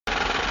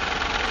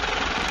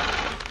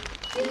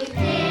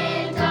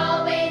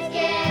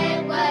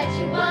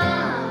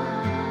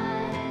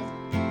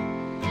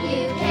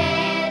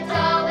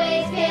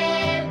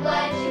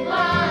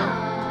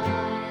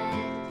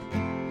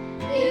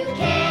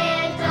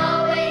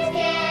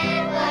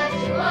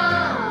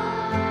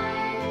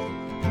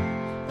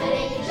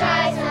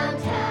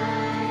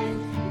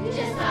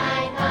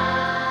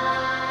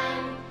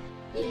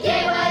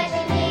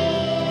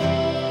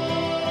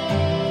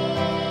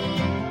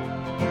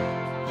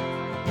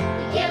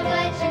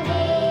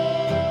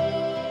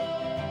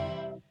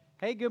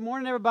Hey, good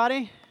morning,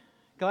 everybody.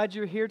 Glad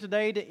you're here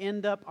today to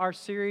end up our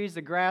series,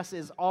 The Grass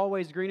is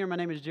Always Greener. My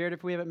name is Jared,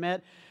 if we haven't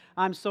met.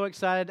 I'm so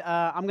excited.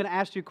 I'm going to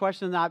ask you a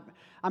question that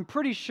I'm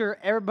pretty sure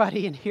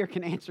everybody in here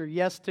can answer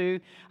yes to.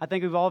 I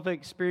think we've all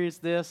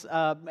experienced this.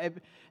 Have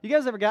you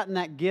guys ever gotten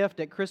that gift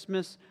at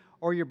Christmas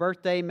or your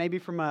birthday, maybe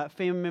from a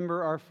family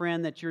member or a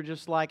friend that you're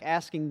just like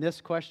asking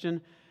this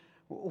question?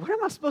 What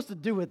am I supposed to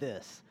do with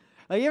this?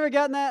 Like, you ever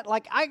gotten that?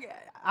 Like,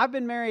 I've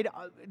been married,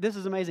 this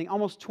is amazing,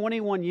 almost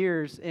 21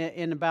 years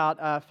in about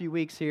a few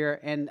weeks here.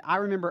 And I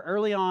remember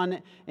early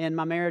on in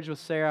my marriage with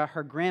Sarah,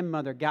 her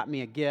grandmother got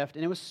me a gift.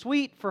 And it was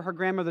sweet for her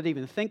grandmother to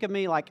even think of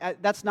me. Like,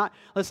 that's not,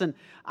 listen,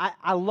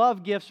 I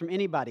love gifts from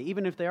anybody,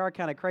 even if they are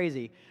kind of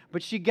crazy.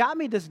 But she got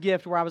me this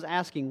gift where I was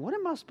asking, what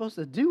am I supposed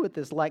to do with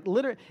this? Like,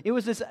 literally, it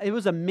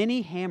was a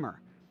mini hammer.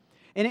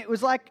 And it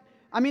was like,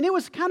 it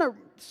was kind of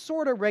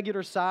sort of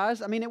regular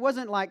size. It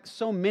wasn't like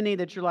so mini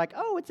that you're like,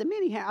 oh, it's a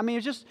mini hammer.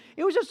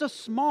 It was just a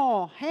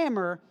small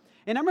hammer.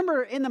 And I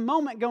remember in the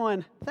moment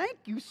going, thank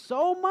you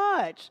so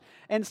much.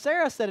 And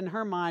Sarah said in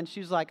her mind, she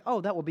was like,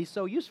 oh, that will be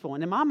so useful.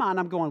 And in my mind,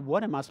 I'm going,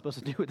 what am I supposed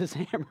to do with this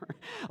hammer?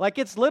 Like,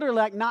 it's literally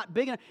like not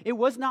big enough. It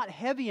was not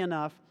heavy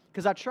enough,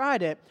 because I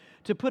tried it,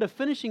 to put a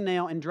finishing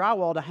nail in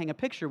drywall to hang a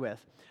picture with.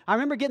 I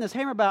remember getting this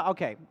hammer about,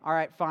 okay, all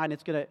right, fine,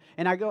 it's going to,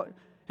 and I go, and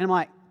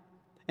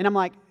I'm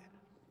like,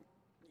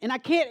 and I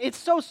can't, it's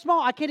so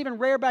small, I can't even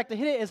rear back to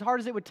hit it as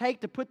hard as it would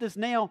take to put this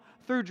nail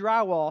through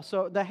drywall.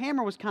 So the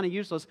hammer was kind of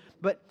useless,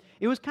 but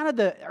it was kind of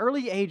the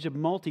early age of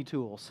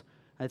multi-tools.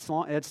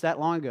 It's that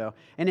long ago.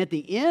 And at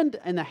the end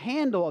and the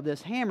handle of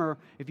this hammer,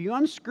 if you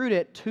unscrewed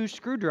it, 2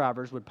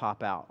 screwdrivers would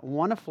pop out.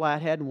 One a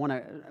flathead and one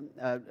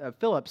a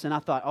Phillips. And I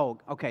thought, oh,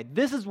 okay,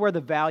 this is where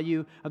the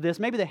value of this,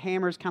 maybe the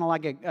hammer is kind of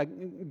like a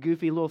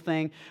goofy little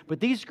thing, but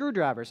these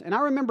screwdrivers. And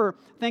I remember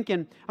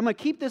thinking, I'm going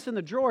to keep this in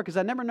the drawer because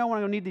I never know when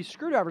I'm going to need these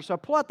screwdrivers. So I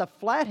pull out the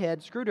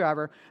flathead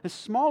screwdriver, a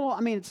small,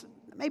 it's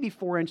maybe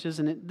 4 inches,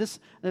 and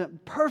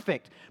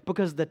perfect,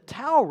 because the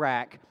towel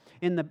rack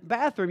in the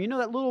bathroom, you know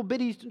that little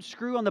bitty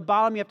screw on the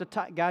bottom you have to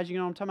tighten, guys, you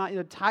know what I'm talking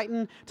about?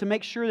 Tighten to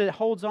make sure that it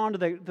holds on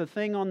to the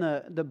thing on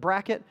the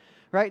bracket,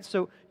 right?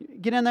 So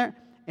get in there,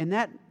 and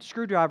that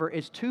screwdriver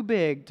is too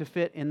big to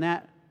fit in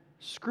that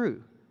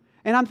screw.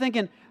 And I'm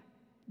thinking,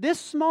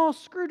 this small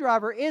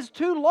screwdriver is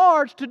too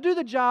large to do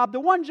the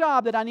one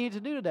job that I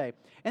needed to do today.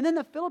 And then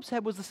the Phillips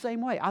head was the same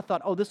way. I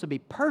thought, oh, this would be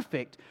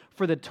perfect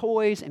for the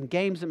toys and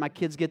games that my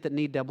kids get that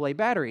need AA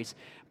batteries.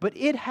 But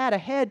it had a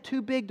head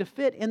too big to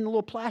fit in the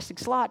little plastic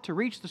slot to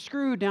reach the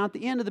screw down at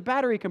the end of the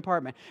battery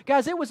compartment.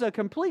 Guys, it was a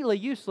completely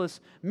useless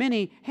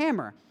mini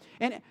hammer.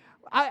 And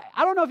I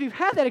don't know if you've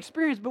had that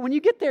experience, but when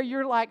you get there,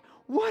 you're like,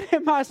 what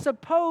am I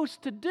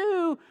supposed to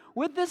do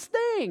with this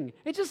thing?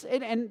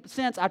 And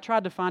since I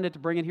tried to find it to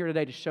bring it here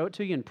today to show it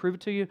to you and prove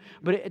it to you,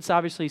 but it's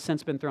obviously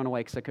since been thrown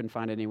away because I couldn't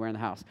find it anywhere in the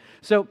house.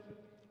 So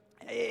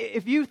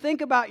if you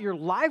think about your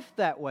life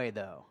that way,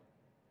 though,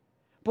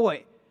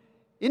 boy,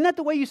 isn't that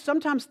the way you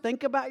sometimes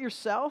think about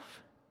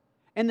yourself?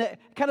 And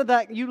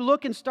that you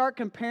look and start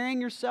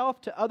comparing yourself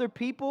to other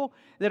people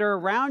that are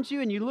around you,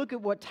 and you look at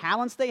what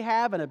talents they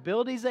have and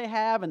abilities they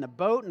have, and the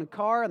boat and the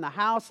car and the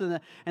house and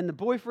the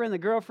boyfriend, the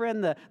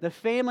girlfriend, the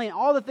family, and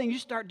all the things. You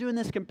start doing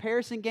this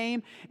comparison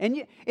game,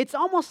 and it's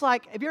almost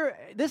like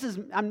this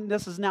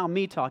is now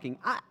me talking.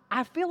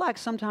 I feel like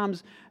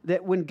sometimes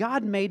that when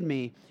God made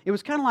me, it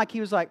was kind of like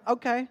He was like,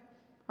 okay,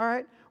 all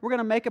right, we're going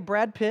to make a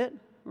Brad Pitt.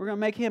 We're going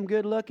to make him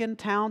good-looking,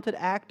 talented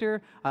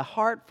actor, a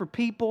heart for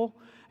people.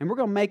 And we're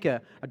going to make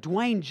a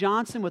Dwayne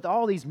Johnson with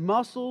all these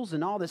muscles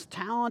and all this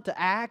talent to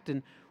act.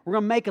 And we're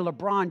going to make a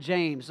LeBron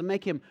James and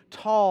make him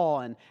tall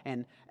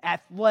and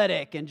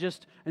athletic and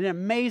just an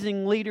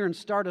amazing leader and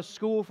start a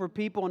school for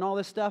people and all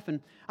this stuff. And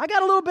I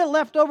got a little bit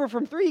left over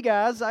from 3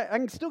 guys.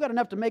 I still got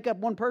enough to make up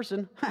one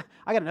person.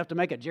 I got enough to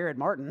make a Jared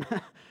Martin.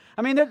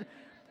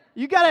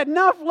 You got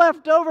enough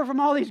left over from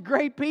all these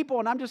great people,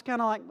 and I'm just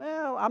kind of like,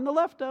 well, I'm the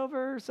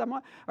leftover,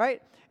 somewhat,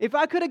 right? If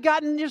I could have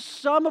gotten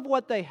just some of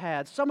what they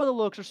had, some of the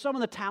looks, or some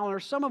of the talent, or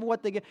some of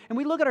what they get, and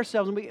we look at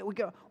ourselves and we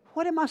go,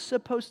 what am I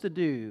supposed to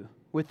do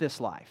with this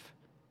life?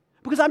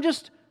 Because I'm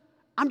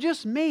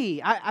just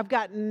me. I've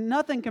got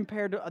nothing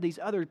compared to these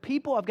other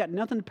people. I've got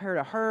nothing compared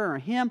to her or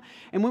him.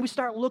 And when we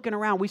start looking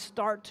around, we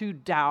start to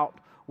doubt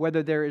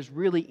whether there is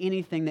really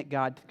anything that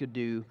God could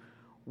do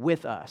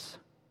with us.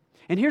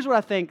 And here's what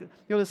I think.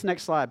 This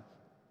next slide.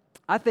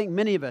 I think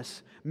many of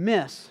us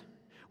miss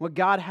what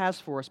God has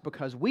for us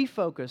because we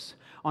focus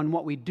on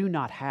what we do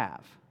not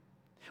have.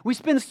 We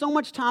spend so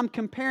much time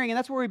comparing, and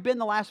that's where we've been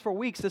the last 4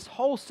 weeks. This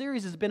whole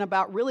series has been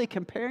about really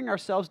comparing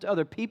ourselves to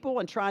other people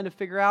and trying to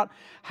figure out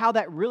how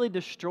that really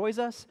destroys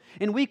us.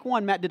 In week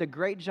 1, Matt did a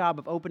great job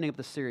of opening up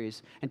the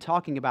series and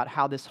talking about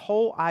how this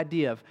whole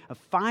idea of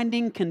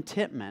finding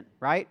contentment,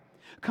 right,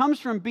 comes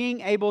from being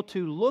able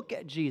to look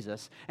at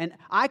Jesus, and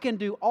I can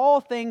do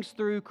all things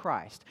through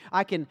Christ.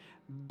 I can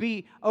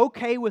be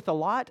okay with a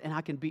lot, and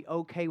I can be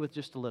okay with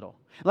just a little.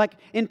 Like,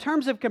 in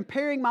terms of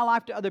comparing my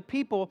life to other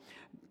people,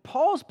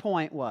 Paul's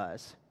point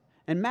was,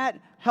 and Matt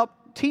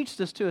helped teaches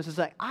this to us is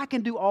that I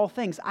can do all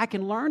things. I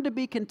can learn to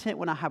be content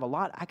when I have a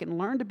lot. I can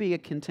learn to be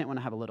content when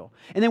I have a little.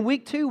 And then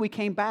week 2, we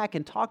came back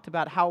and talked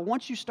about how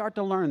once you start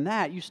to learn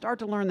that, you start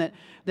to learn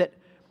that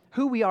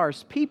who we are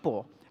as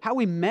people, how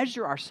we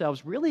measure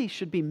ourselves really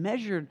should be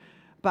measured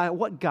by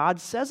what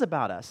God says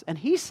about us. And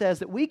He says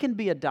that we can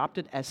be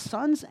adopted as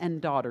sons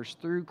and daughters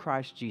through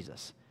Christ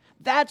Jesus.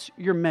 That's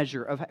your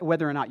measure of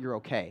whether or not you're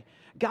okay.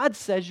 God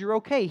says you're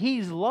okay.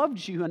 He's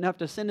loved you enough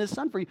to send His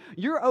Son for you.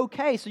 You're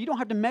okay, so you don't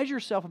have to measure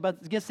yourself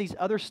against these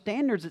other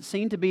standards that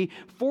seem to be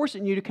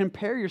forcing you to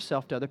compare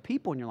yourself to other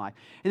people in your life.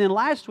 And then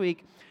last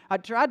week, I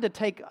tried to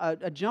take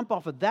a jump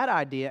off of that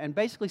idea and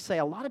basically say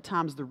a lot of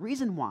times the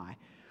reason why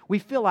we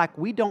feel like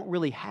we don't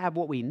really have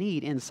what we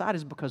need inside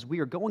is because we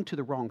are going to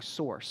the wrong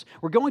source.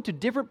 We're going to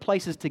different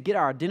places to get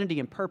our identity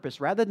and purpose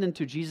rather than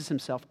to Jesus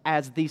Himself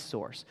as the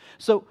source.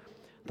 So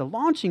the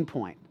launching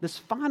point, this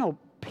final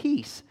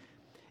piece,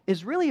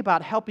 is really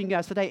about helping you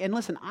guys today. And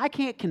listen, I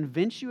can't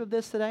convince you of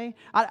this today.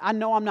 I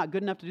know I'm not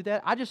good enough to do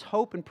that. I just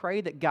hope and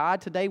pray that God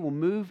today will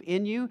move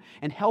in you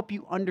and help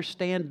you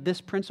understand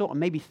this principle and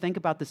maybe think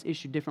about this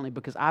issue differently,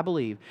 because I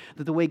believe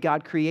that the way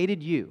God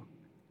created you,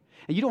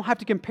 and you don't have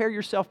to compare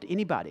yourself to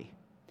anybody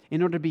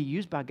in order to be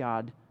used by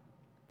God,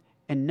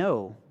 and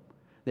know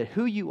that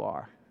who you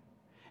are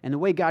and the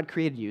way God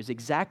created you is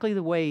exactly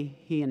the way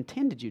He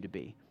intended you to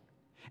be.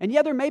 And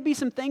yeah, there may be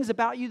some things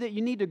about you that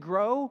you need to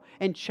grow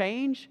and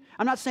change.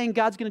 I'm not saying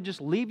God's going to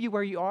just leave you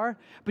where you are,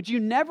 but you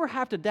never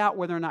have to doubt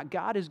whether or not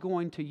God is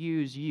going to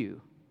use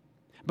you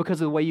because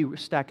of the way you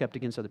stack up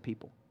against other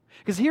people.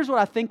 Because here's what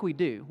I think we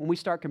do when we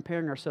start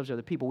comparing ourselves to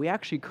other people. We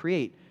actually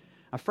create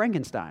a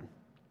Frankenstein.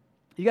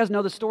 You guys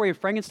know the story of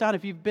Frankenstein?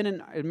 If you've been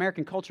in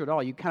American culture at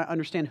all, you kind of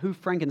understand who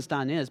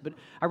Frankenstein is. But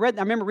I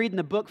remember reading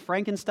the book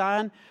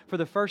Frankenstein for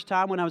the first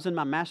time when I was in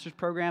my master's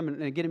program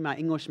and getting my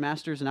English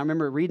master's. And I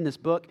remember reading this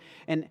book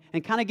and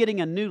kind of getting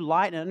a new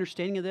light and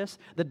understanding of this.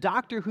 The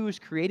doctor who was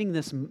creating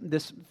this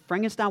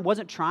Frankenstein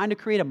wasn't trying to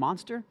create a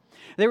monster.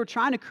 They were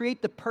trying to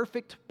create the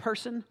perfect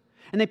person.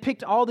 And they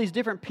picked all these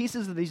different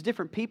pieces of these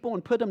different people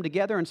and put them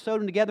together and sewed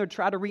them together and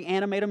tried to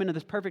reanimate them into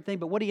this perfect thing.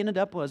 But what he ended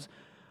up was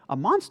a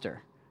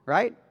monster,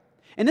 right?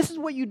 And this is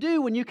what you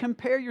do when you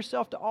compare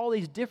yourself to all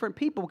these different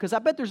people, because I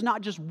bet there's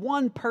not just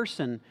one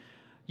person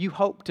you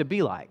hope to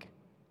be like,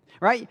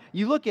 right?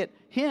 You look at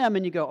him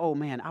and you go, oh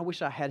man, I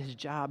wish I had his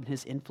job and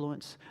his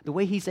influence. The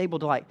way he's able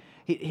to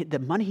the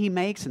money he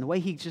makes and the way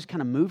he just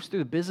kind of moves through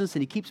the business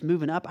and he keeps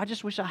moving up. I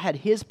just wish I had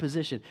his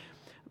position.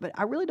 But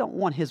I really don't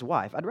want his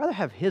wife. I'd rather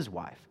have his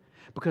wife.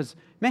 Because,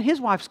 man, his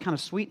wife's kind of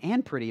sweet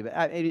and pretty, but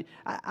I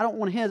don't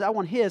want his. I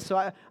want his,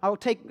 so I'll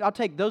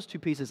take those two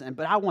pieces.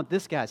 But I want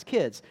this guy's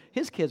kids.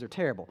 His kids are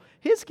terrible.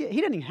 He didn't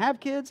even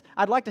have kids.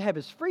 I'd like to have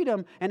his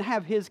freedom and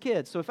have his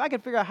kids. So if I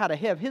could figure out how to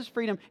have his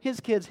freedom, his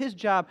kids, his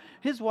job,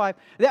 his wife,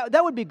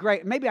 that would be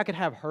great. Maybe I could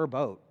have her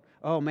boat.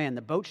 Oh, man,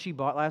 the boat she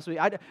bought last week.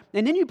 And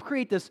then you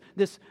create this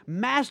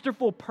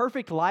masterful,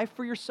 perfect life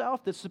for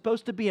yourself that's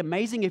supposed to be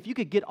amazing. If you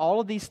could get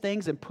all of these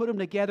things and put them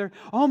together,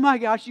 oh, my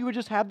gosh, you would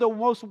just have the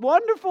most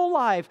wonderful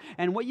life.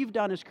 And what you've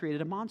done is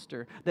created a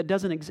monster that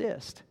doesn't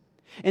exist.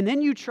 And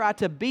then you try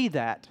to be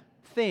that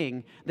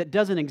thing that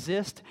doesn't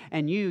exist,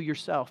 and you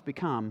yourself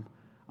become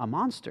a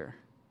monster.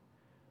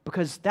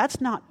 Because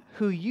that's not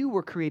who you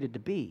were created to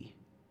be.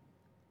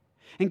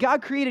 And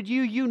God created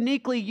you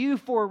uniquely you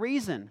for a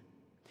reason.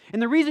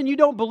 And the reason you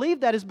don't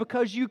believe that is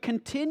because you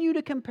continue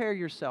to compare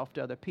yourself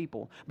to other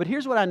people. But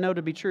here's what I know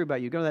to be true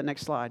about you. Go to that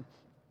next slide.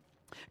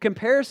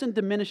 Comparison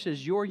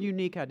diminishes your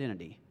unique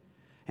identity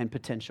and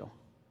potential.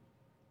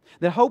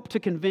 The hope to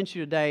convince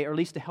you today, or at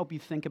least to help you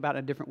think about it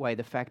in a different way,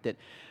 the fact that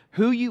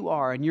who you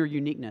are and your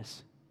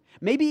uniqueness,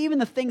 maybe even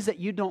the things that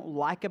you don't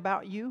like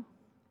about you,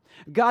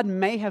 God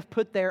may have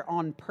put there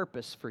on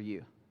purpose for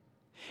you.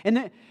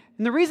 And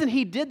the reason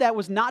He did that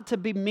was not to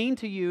be mean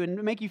to you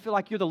and make you feel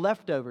like you're the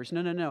leftovers.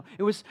 No.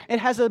 It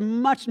has a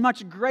much,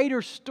 much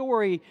greater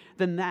story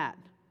than that.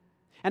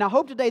 And I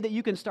hope today that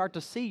you can start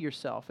to see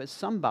yourself as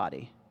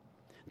somebody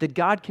that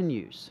God can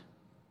use,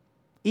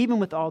 even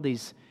with all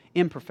these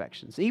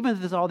imperfections, even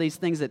with all these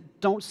things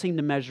that don't seem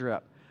to measure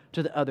up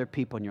to the other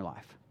people in your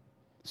life.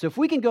 So if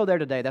we can go there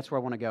today, that's where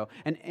I want to go.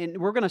 And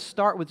we're going to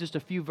start with just a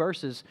few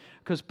verses,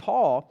 because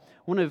Paul,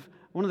 one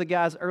of the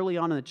guys early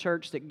on in the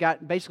church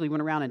that basically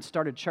went around and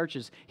started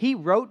churches, he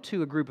wrote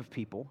to a group of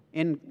people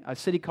in a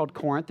city called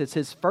Corinth. It's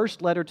his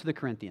first letter to the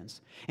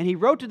Corinthians. And he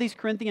wrote to these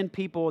Corinthian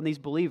people and these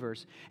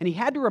believers, and he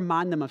had to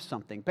remind them of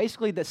something.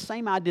 Basically, the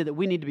same idea that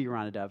we need to be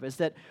reminded of is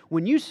that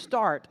when you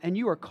start and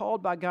you are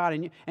called by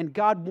God and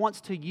God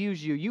wants to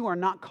use you, you are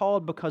not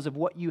called because of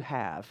what you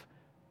have.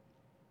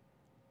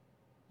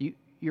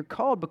 You're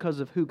called because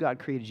of who God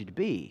created you to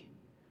be.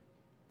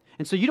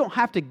 And so you don't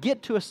have to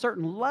get to a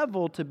certain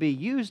level to be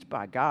used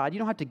by God. You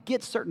don't have to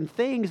get certain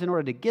things in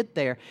order to get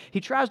there. He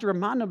tries to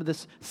remind them of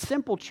this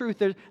simple truth.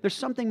 There's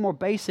something more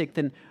basic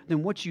than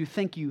what you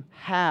think you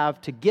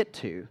have to get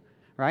to,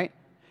 right?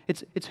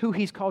 It's who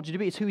He's called you to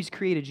be. It's who He's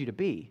created you to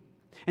be.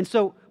 And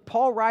so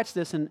Paul writes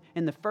this in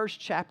the first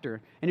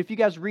chapter. And if you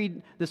guys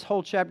read this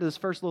whole chapter, this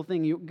first little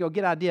thing, you'll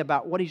get an idea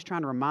about what he's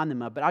trying to remind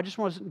them of. But I just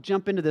want to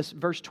jump into this,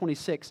 verse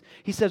 26.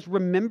 He says,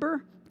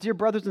 "Remember, dear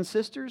brothers and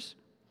sisters,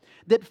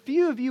 that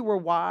few of you were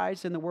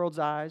wise in the world's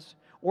eyes,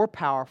 or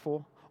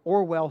powerful,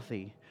 or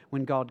wealthy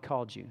when God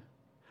called you."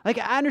 Like,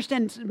 I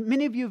understand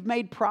many of you have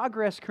made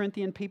progress,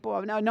 Corinthian people.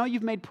 I know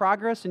you've made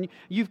progress and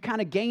you've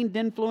kind of gained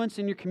influence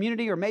in your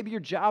community, or maybe your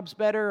job's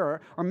better,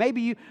 or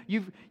maybe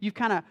you've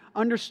kind of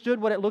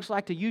understood what it looks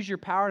like to use your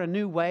power in a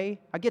new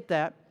way. I get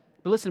that.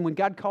 But listen, when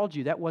God called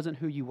you, that wasn't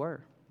who you were.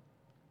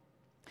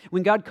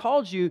 When God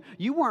called you,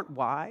 you weren't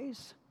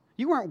wise.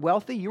 You weren't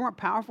wealthy. You weren't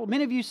powerful.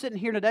 Many of you sitting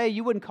here today,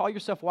 you wouldn't call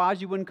yourself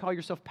wise. You wouldn't call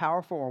yourself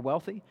powerful or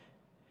wealthy.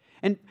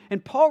 And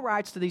Paul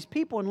writes to these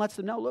people and lets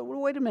them know, look,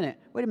 wait a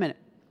minute.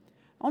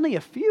 Only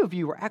a few of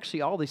you were actually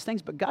all these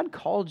things, but God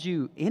called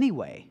you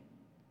anyway.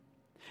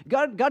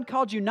 God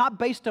called you not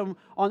based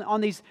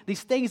on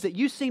these things that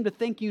you seem to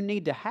think you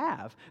need to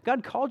have.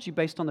 God called you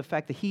based on the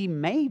fact that He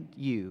made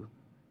you.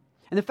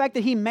 And the fact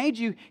that He made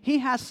you, He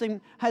has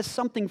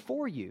something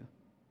for you.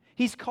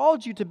 He's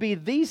called you to be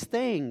these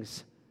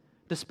things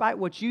despite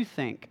what you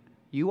think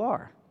you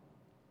are.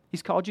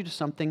 He's called you to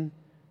something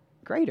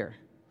greater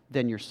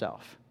than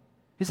yourself.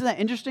 Isn't that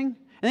interesting? And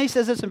then he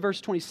says this in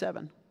verse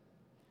 27.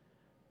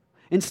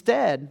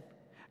 "Instead,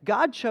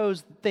 God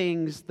chose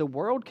things the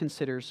world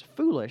considers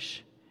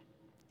foolish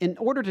in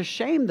order to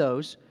shame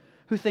those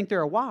who think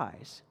they're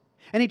wise.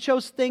 And He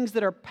chose things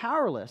that are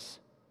powerless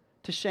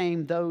to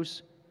shame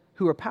those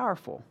who are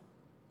powerful."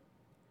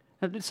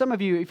 Now, some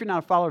of you, if you're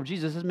not a follower of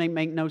Jesus, this may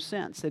make no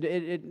sense.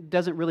 It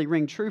doesn't really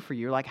ring true for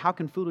you. Like, how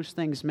can foolish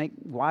things make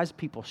wise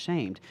people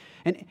shamed?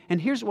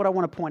 And here's what I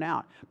want to point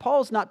out.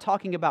 Paul's not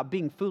talking about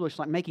being foolish,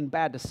 like making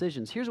bad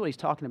decisions. Here's what he's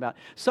talking about.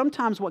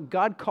 Sometimes what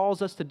God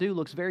calls us to do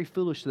looks very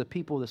foolish to the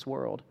people of this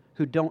world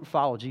who don't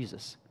follow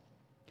Jesus.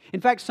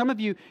 In fact, some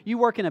of you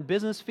work in a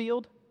business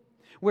field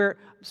where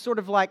sort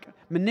of like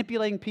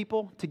manipulating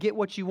people to get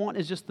what you want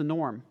is just the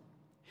norm.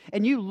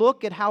 And you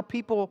look at how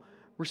people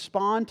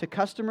respond to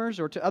customers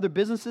or to other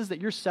businesses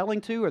that you're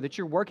selling to or that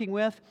you're working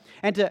with,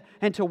 and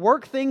to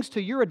work things to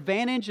your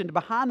advantage and to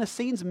behind the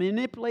scenes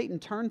manipulate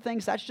and turn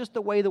things. That's just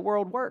the way the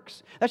world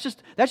works. That's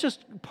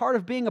just part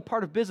of being a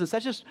part of business.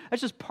 That's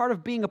just part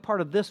of being a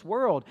part of this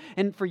world.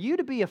 And for you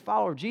to be a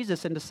follower of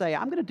Jesus and to say,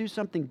 I'm going to do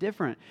something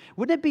different,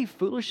 wouldn't it be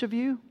foolish of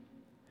you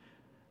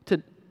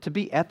to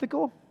be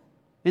ethical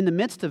in the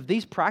midst of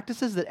these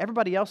practices that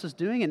everybody else is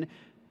doing,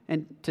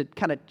 and to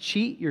kind of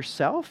cheat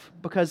yourself?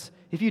 Because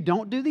if you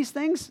don't do these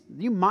things,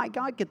 you might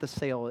not get the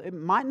sale. It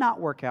might not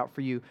work out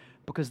for you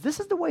because this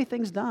is the way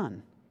things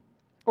done.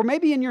 Or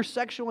maybe in your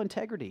sexual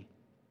integrity.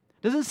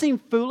 Does it seem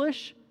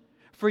foolish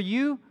for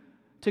you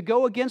to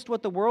go against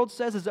what the world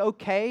says is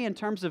okay in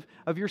terms of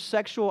your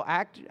sexual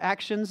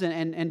actions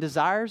and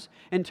desires,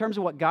 in terms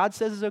of what God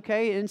says is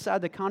okay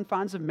inside the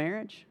confines of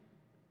marriage?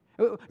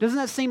 Doesn't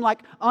that seem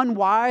like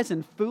unwise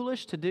and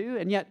foolish to do?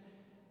 And yet,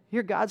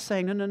 here God's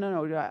saying,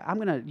 no, I'm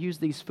going to use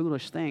these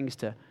foolish things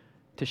to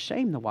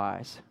shame the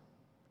wise.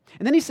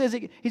 And then he says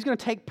he's going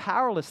to take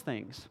powerless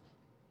things,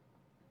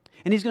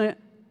 and he's going to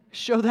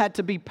show that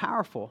to be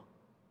powerful.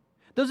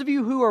 Those of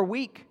you who are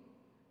weak,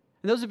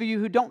 and those of you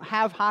who don't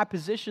have high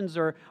positions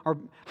or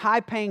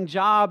high-paying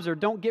jobs or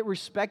don't get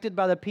respected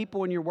by the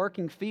people in your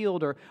working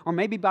field or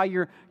maybe by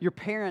your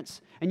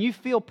parents, and you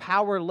feel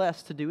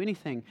powerless to do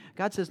anything,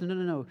 God says,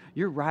 no,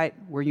 you're right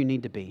where you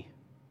need to be.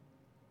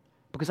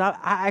 Because I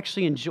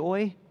actually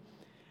enjoy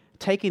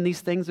taking these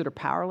things that are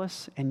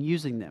powerless and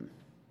using them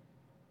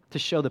to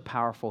show the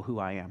powerful who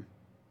I am.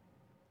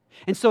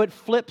 And so it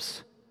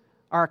flips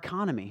our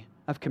economy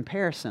of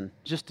comparison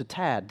just a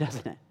tad,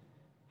 doesn't it?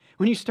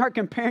 When you start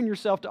comparing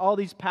yourself to all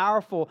these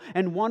powerful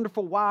and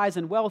wonderful, wise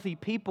and wealthy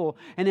people,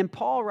 and then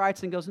Paul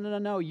writes and goes,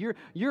 no,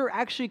 you're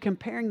actually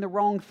comparing the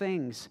wrong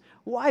things.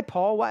 Why,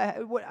 Paul? Why?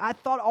 I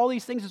thought all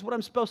these things is what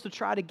I'm supposed to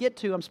try to get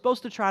to. I'm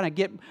supposed to try to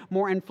get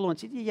more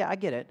influence. Yeah, I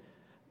get it.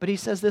 But he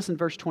says this in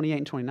verse 28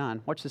 and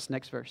 29. Watch this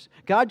next verse.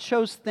 God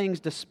chose things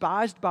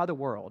despised by the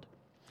world,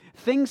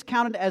 things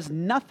counted as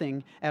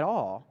nothing at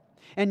all,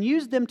 and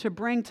used them to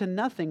bring to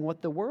nothing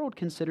what the world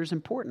considers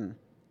important.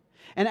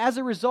 And as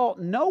a result,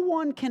 no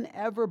one can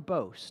ever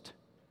boast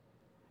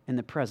in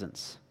the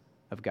presence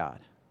of God.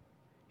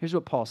 Here's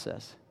what Paul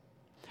says.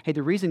 Hey,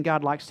 the reason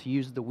God likes to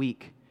use the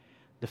weak,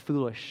 the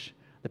foolish,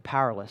 the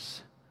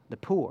powerless, the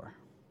poor,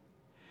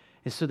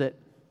 is so that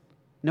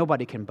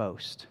nobody can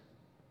boast.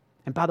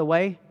 And by the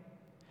way,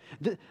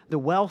 the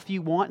wealth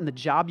you want and the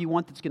job you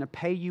want that's going to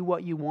pay you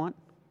what you want,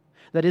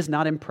 that is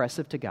not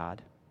impressive to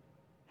God.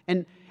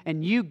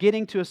 And you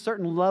getting to a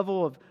certain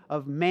level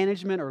of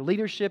management or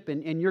leadership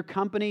in your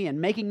company and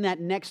making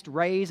that next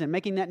raise and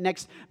making that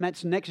next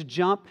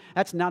jump,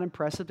 that's not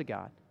impressive to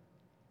God.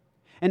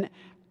 And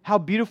how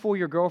beautiful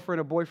your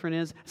girlfriend or boyfriend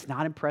is, it's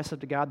not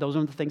impressive to God. Those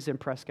aren't the things that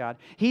impress God.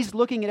 He's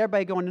looking at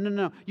everybody going,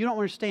 no, you don't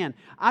understand.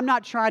 I'm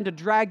not trying to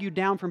drag you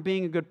down from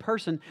being a good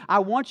person. I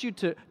want you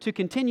to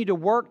continue to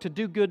work, to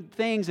do good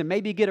things, and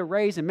maybe get a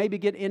raise, and maybe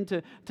get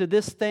into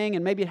this thing,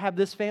 and maybe have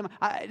this family.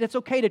 It's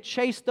okay to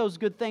chase those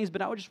good things,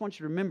 but I just want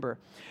you to remember,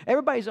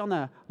 everybody's on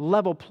the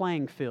level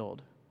playing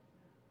field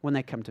when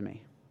they come to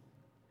me.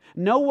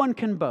 No one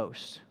can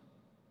boast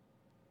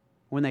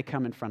when they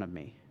come in front of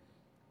me.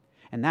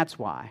 And that's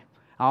why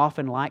I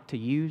often like to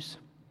use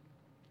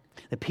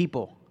the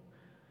people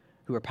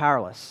who are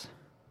powerless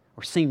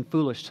or seem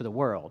foolish to the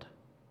world,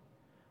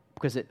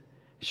 because it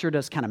sure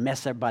does kind of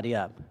mess everybody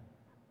up.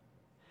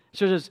 It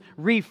sure does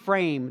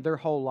reframe their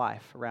whole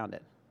life around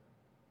it.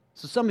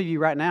 So some of you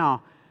right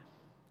now,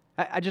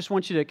 I just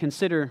want you to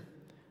consider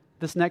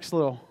this next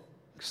little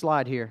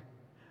slide here.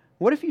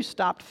 What if you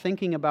stopped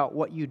thinking about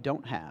what you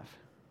don't have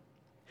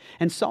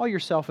and saw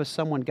yourself as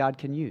someone God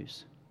can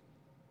use?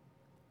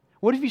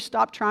 What if you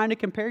stopped trying to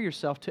compare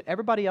yourself to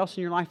everybody else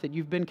in your life that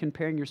you've been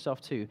comparing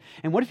yourself to?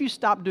 And what if you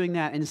stopped doing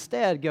that and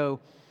instead go,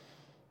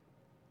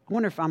 I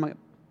wonder if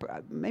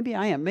maybe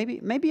I am.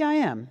 Maybe I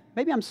am.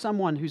 Maybe I'm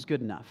someone who's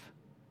good enough.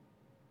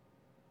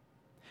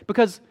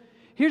 Because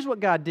here's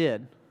what God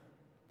did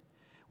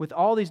with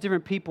all these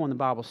different people in the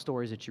Bible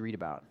stories that you read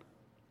about.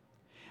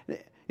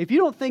 If you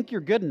don't think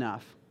you're good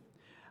enough,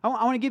 I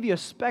want to give you a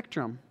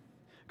spectrum.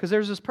 Because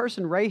there's this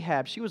person,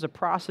 Rahab. She was a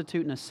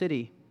prostitute in a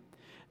city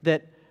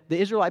that the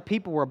Israelite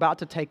people were about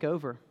to take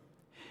over.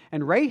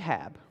 And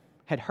Rahab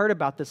had heard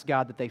about this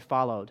God that they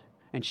followed,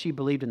 and she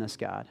believed in this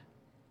God.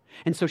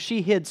 And so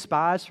she hid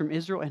spies from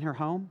Israel in her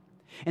home.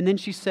 And then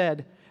she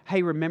said,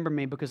 hey, remember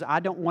me, because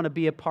I don't want to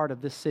be a part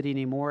of this city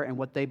anymore and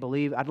what they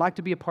believe. I'd like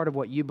to be a part of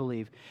what you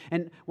believe.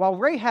 And while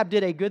Rahab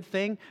did a good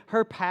thing,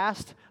 her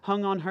past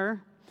hung on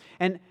her.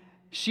 And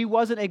she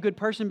wasn't a good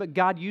person, but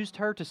God used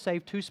her to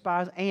save 2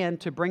 spies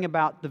and to bring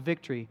about the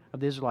victory of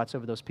the Israelites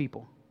over those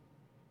people.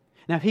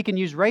 Now, if he can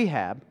use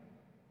Rahab,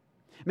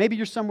 maybe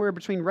you're somewhere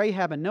between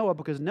Rahab and Noah,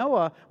 because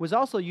Noah was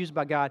also used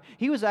by God.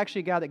 He was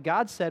actually a guy that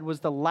God said was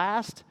the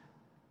last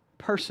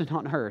person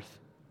on earth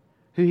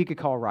who he could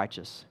call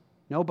righteous.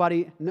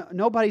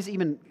 Nobody's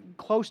even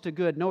close to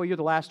good. Noah, you're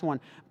the last one.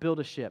 Build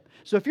a ship.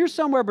 So if you're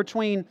somewhere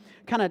between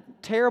kind of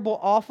terrible,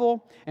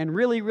 awful, and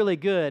really, really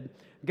good,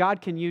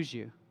 God can use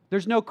you.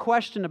 There's no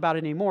question about it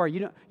anymore.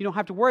 You don't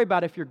have to worry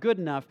about if you're good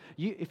enough.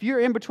 If you're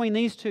in between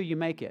these two, you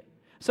make it.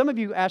 Some of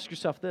you ask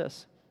yourself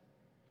this.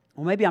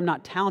 Well, maybe I'm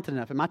not talented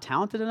enough. Am I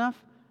talented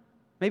enough?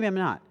 Maybe I'm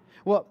not.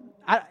 Well,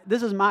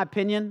 this is my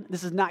opinion.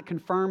 This is not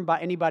confirmed by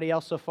anybody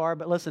else so far.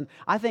 But listen,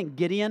 I think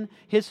Gideon,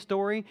 his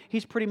story,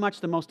 he's pretty much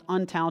the most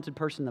untalented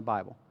person in the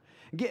Bible.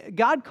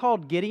 God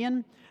called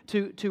Gideon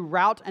to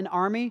rout an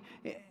army,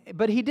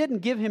 but he didn't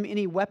give him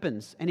any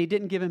weapons, and he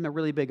didn't give him a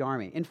really big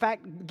army. In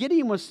fact,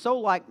 Gideon was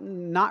so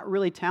not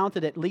really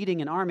talented at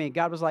leading an army,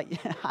 God was like,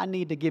 I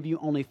need to give you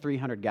only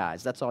 300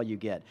 guys. That's all you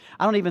get.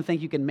 I don't even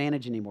think you can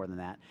manage any more than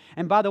that.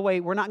 And by the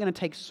way, we're not going to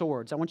take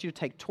swords. I want you to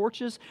take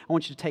torches. I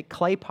want you to take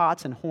clay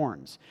pots and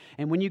horns.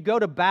 And when you go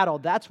to battle,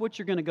 that's what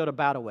you're going to go to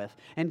battle with.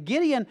 And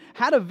Gideon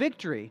had a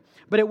victory,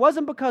 but it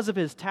wasn't because of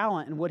his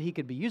talent and what he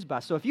could be used by.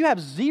 So if you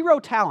have 0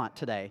 talent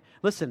today,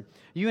 listen,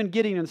 you and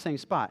Gideon are in the same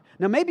spot.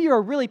 Now, maybe you're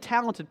a really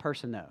talented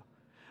person, though.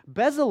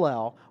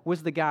 Bezalel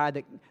was the guy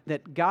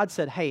that God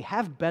said, hey,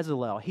 have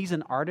Bezalel. He's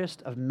an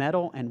artist of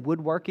metal and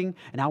woodworking,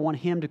 and I want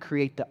him to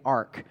create the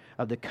Ark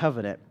of the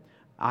Covenant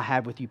I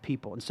have with you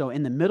people. And so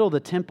in the middle of the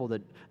temple,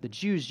 the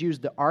Jews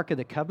used the Ark of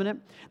the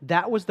Covenant.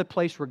 That was the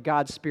place where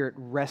God's Spirit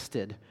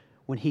rested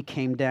when he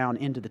came down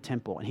into the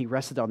temple, and he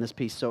rested on this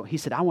piece. So he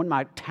said, I want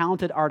my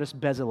talented artist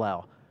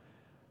Bezalel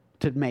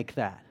to make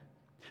that.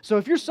 So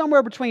if you're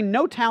somewhere between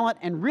no talent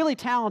and really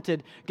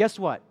talented, guess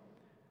what?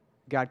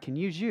 God can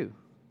use you.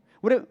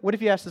 What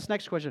if you ask this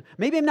next question?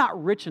 Maybe I'm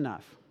not rich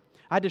enough.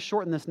 I had to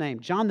shorten this name.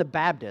 John the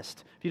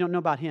Baptist, if you don't know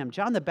about him,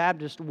 John the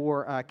Baptist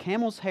wore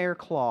camel's hair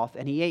cloth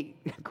and he ate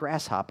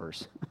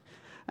grasshoppers.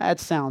 That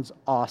sounds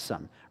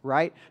awesome,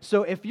 right?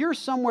 So if you're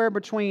somewhere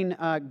between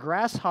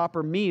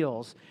grasshopper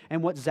meals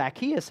and what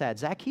Zacchaeus had,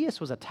 Zacchaeus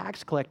was a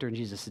tax collector in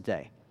Jesus'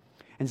 day.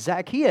 And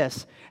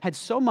Zacchaeus had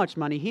so much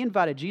money, he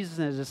invited Jesus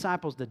and his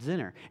disciples to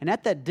dinner. And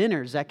at that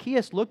dinner,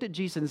 Zacchaeus looked at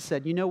Jesus and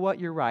said, you know what,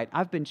 you're right.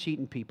 I've been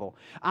cheating people.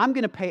 I'm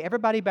going to pay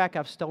everybody back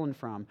I've stolen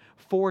from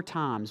 4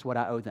 times what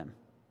I owe them.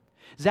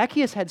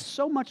 Zacchaeus had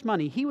so much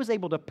money, he was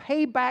able to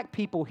pay back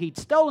people he'd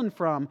stolen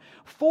from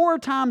 4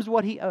 times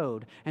what he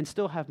owed and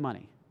still have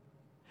money.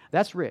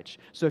 That's rich.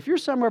 So if you're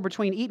somewhere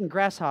between eating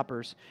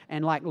grasshoppers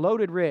and like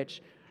loaded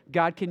rich,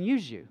 God can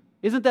use you.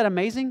 Isn't that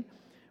amazing?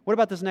 What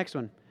about this next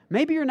one?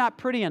 Maybe you're not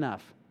pretty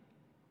enough.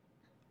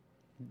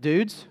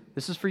 Dudes,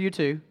 this is for you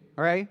too,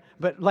 all right?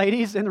 But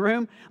ladies in the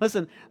room,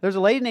 listen, there's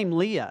a lady named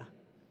Leah.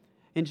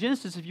 In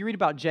Genesis, if you read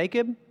about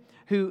Jacob,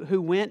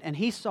 who went and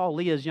he saw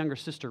Leah's younger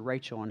sister,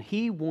 Rachel, and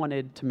he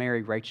wanted to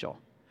marry Rachel.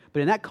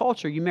 But in that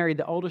culture, you married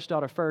the oldest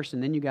daughter first,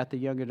 and then you got the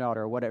younger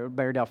daughter or whatever,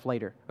 married off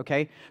later,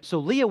 okay? So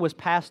Leah was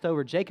passed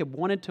over. Jacob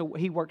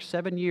he worked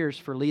 7 years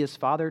for Leah's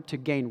father to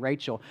gain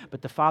Rachel,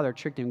 but the father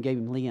tricked him and gave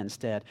him Leah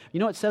instead. You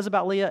know what it says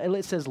about Leah?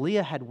 It says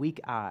Leah had weak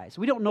eyes.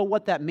 We don't know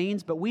what that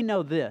means, but we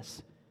know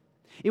this.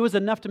 It was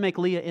enough to make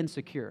Leah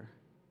insecure,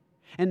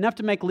 and enough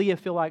to make Leah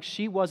feel like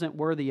she wasn't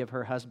worthy of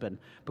her husband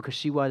because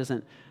she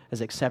wasn't as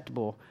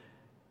acceptable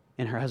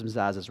in her husband's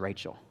eyes as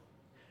Rachel.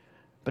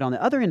 But on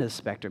the other end of the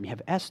spectrum, you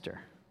have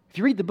Esther. If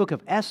you read the book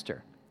of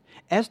Esther,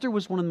 Esther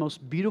was one of the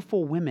most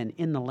beautiful women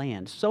in the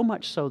land, so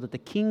much so that the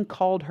king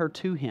called her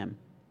to him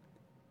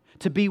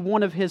to be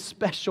one of his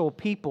special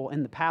people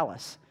in the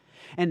palace.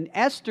 And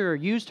Esther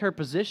used her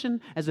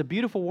position as a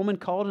beautiful woman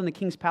called in the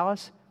king's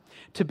palace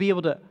to be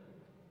able to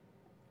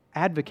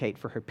advocate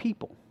for her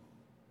people,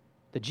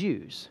 the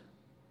Jews,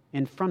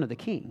 in front of the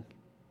king.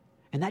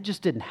 And that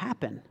just didn't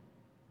happen.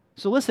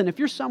 So listen, if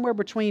you're somewhere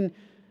between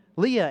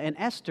Leah and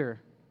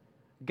Esther,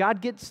 God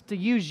gets to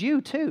use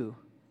you too.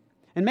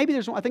 And maybe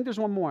I think there's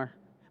one more.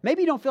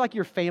 Maybe you don't feel like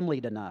you're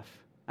familyed enough.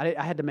 I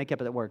had to make up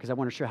that word because I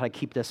wasn't sure how to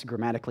keep this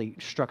grammatically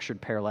structured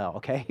parallel,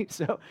 okay?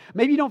 So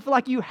maybe you don't feel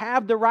like you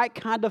have the right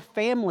kind of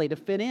family to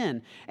fit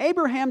in.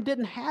 Abraham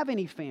didn't have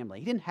any family.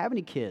 He didn't have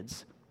any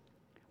kids.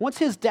 Once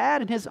his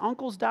dad and his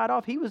uncles died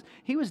off, he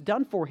was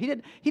done for. He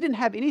didn't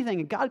have anything,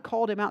 and God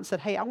called him out and said,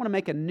 hey, I want to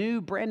make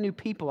brand new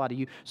people out of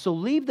you. So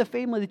leave the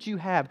family that you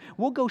have.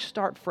 We'll go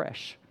start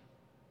fresh.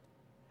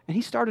 And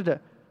he started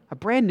a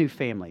brand new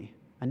family,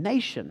 a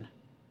nation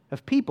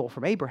of people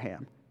from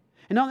Abraham.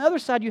 And on the other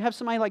side, you have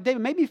somebody like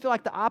David. Maybe you feel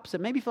like the opposite.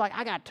 Maybe you feel like,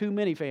 I got too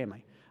many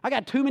family. I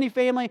got too many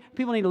family.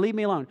 People need to leave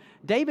me alone.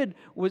 David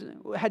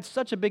had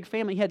such a big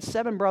family. He had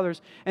 7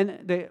 brothers.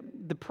 And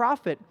the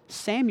prophet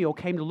Samuel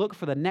came to look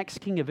for the next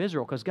king of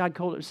Israel because God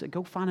called him, said,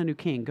 go find a new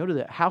king. Go to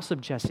the house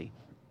of Jesse.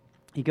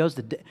 He goes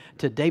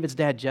to David's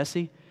dad,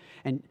 Jesse.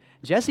 And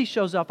Jesse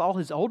shows off all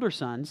his older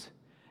sons.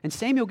 And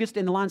Samuel gets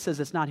in the line and says,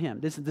 it's not him.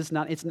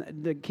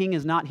 The king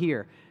is not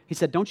here. He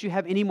said, don't you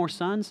have any more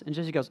sons? And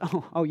Jesse goes,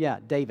 oh yeah,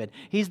 David.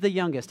 He's the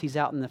youngest. He's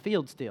out in the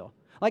field still.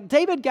 Like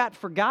David got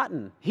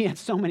forgotten. He had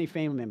so many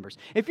family members.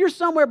 If you're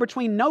somewhere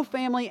between no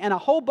family and a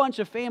whole bunch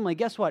of family,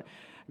 guess what?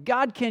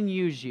 God can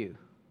use you.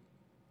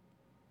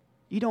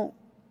 Don't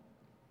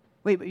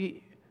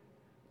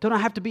I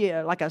have to be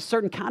like a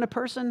certain kind of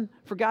person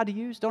for God to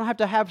use? Don't I have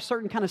to have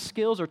certain kind of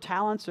skills or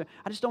talents?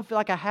 I just don't feel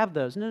like I have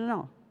those.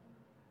 No.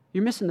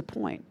 You're missing the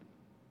point.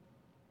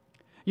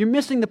 You're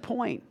missing the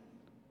point.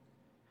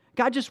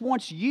 God just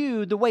wants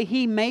you the way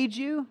He made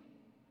you,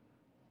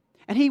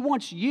 and He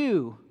wants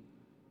you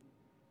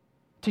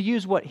to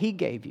use what He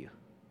gave you.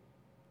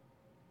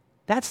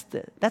 That's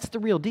the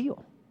real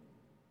deal.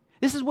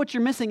 This is what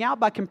you're missing out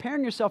by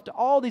comparing yourself to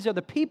all these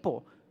other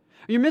people.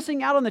 You're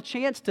missing out on the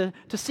chance to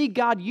see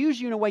God use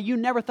you in a way you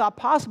never thought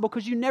possible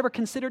because you never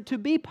considered to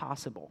be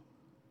possible.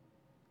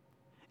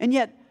 And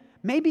yet,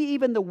 maybe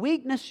even the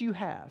weakness you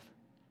have,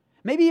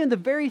 maybe even the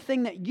very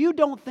thing that you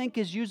don't think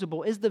is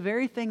usable is the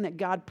very thing that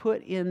God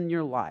put in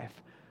your life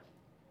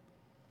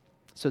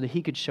so that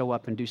He could show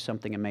up and do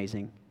something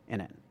amazing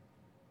in it.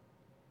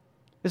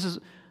 This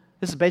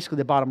is basically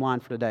the bottom line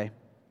for today.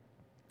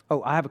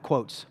 Oh, I have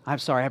quotes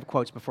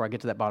before I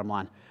get to that bottom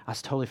line. I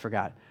totally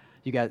forgot.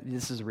 You guys,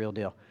 this is a real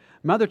deal.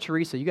 Mother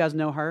Teresa, you guys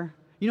know her?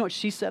 You know what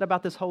she said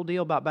about this whole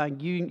deal about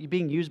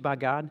being used by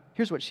God?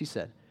 Here's what she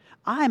said.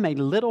 I am a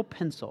little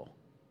pencil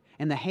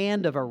in the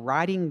hand of a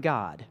writing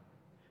God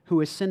who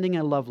is sending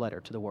a love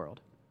letter to the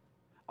world.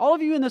 All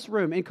of you in this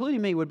room,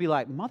 including me, would be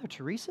like, Mother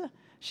Teresa?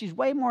 She's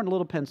way more than a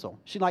little pencil.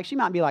 She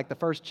might be like the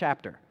first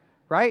chapter,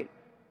 right?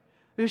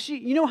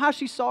 You know how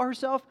she saw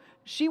herself?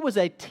 She was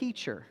a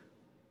teacher.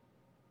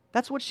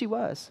 That's what she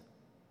was.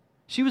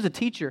 She was a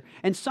teacher.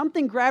 And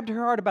something grabbed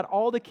her heart about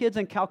all the kids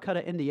in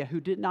Calcutta, India, who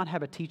did not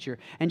have a teacher.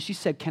 And she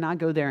said, can I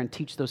go there and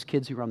teach those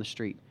kids who were on the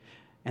street?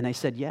 And they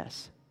said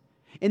yes.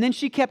 And then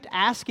she kept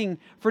asking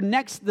for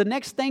the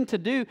next thing to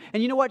do.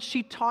 And you know what?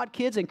 She taught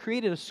kids and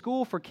created a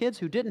school for kids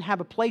who didn't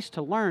have a place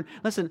to learn.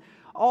 Listen,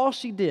 all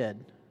she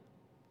did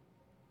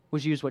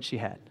was use what she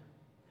had.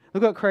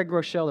 Look what Craig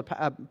Rochelle, the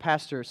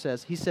pastor,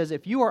 says. He says,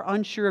 if you are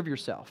unsure of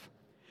yourself,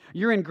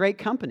 you're in great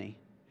company,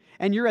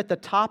 and you're at the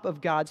top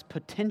of God's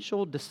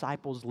potential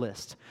disciples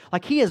list.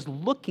 Like He is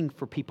looking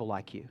for people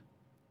like you.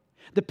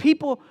 The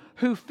people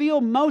who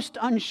feel most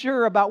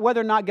unsure about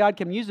whether or not God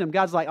can use them,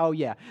 God's like, oh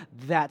yeah,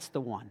 that's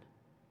the one.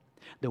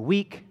 The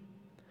weak,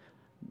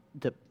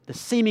 the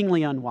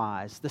seemingly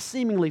unwise, the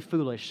seemingly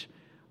foolish,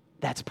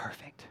 that's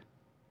perfect.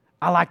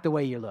 I like the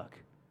way you look.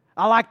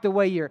 I like the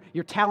way your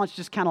talent's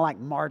just kind of like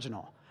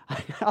marginal.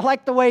 I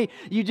like the way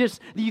you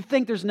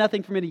think there's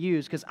nothing for me to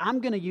use because I'm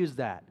going to use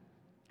that.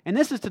 And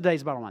this is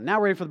today's bottom line. Now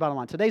we're ready for the bottom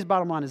line. Today's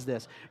bottom line is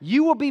this.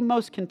 You will be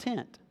most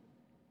content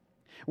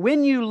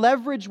when you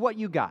leverage what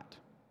you got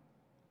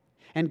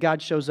and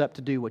God shows up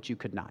to do what you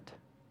could not.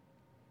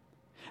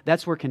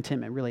 That's where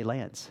contentment really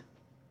lands.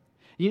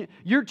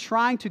 You're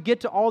trying to get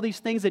to all these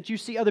things that you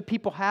see other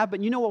people have,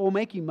 but you know what will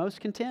make you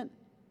most content?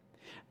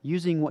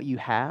 Using what you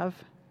have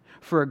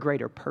for a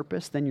greater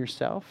purpose than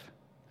yourself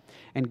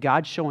and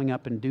God showing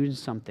up and doing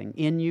something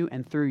in you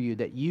and through you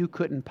that you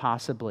couldn't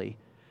possibly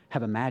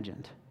have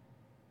imagined.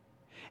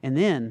 And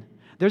then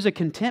there's a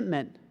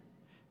contentment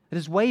that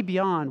is way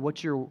beyond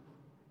what your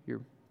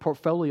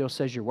portfolio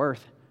says you're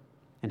worth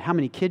and how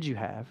many kids you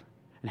have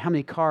and how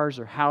many cars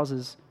or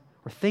houses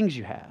or things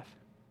you have.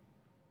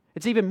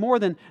 It's even more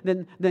than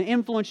the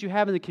influence you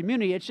have in the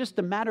community. It's just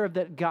a matter of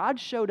that God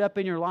showed up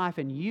in your life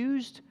and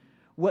used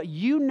what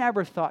you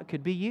never thought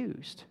could be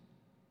used.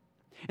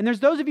 And there's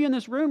those of you in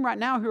this room right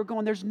now who are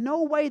going, there's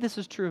no way this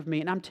is true of me.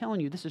 And I'm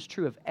telling you, this is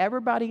true of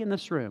everybody in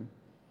this room.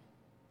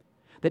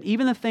 That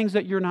even the things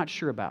that you're not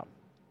sure about,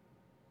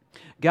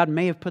 God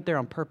may have put there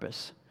on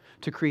purpose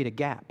to create a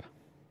gap.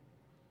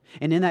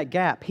 And in that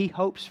gap, He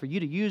hopes for you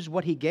to use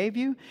what He gave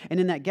you. And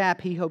in that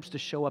gap, He hopes to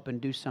show up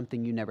and do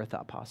something you never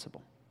thought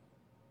possible.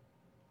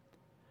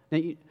 Now,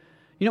 you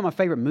know what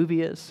my favorite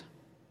movie is?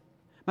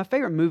 My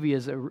favorite movie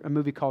is a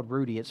movie called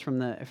Rudy. It's from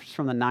the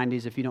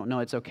 90s. If you don't know,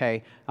 it's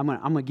okay. I'm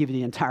gonna give you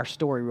the entire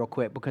story real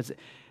quick because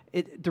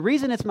the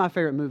reason it's my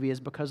favorite movie is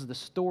because the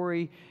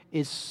story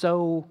is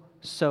so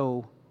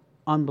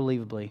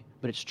unbelievably,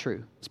 but it's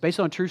true. It's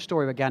based on a true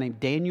story of a guy named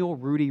Daniel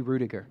Rudy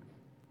Rudiger.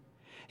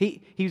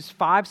 He's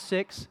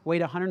 5'6", weighed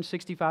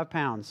 165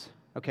 pounds.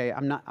 Okay,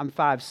 I'm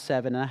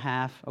 5'7" and a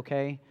half.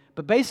 Okay,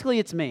 but basically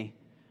it's me,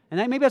 and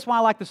maybe that's why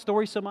I like the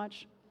story so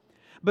much.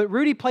 But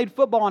Rudy played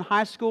football in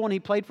high school, and he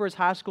played for his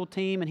high school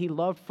team, and he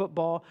loved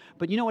football.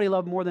 But you know what he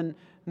loved more than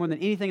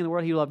anything in the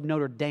world? He loved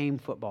Notre Dame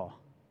football.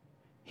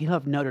 He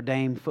loved Notre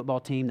Dame football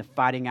team, the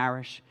Fighting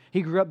Irish.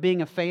 He grew up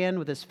being a fan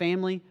with his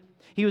family.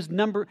 He was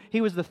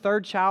the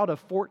third child of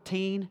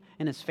 14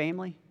 in his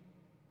family.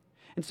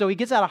 And so he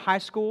gets out of high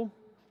school,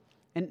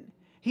 and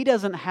he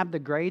doesn't have the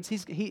grades.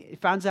 He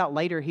finds out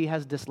later he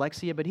has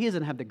dyslexia, but he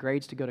doesn't have the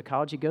grades to go to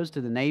college. He goes to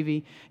the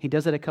Navy. He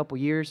does it a couple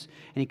years,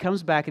 and he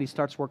comes back and he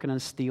starts working on a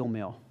steel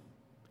mill.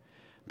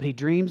 But he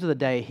dreams of the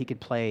day he could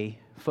play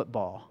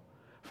football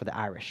for the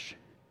Irish.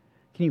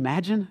 Can you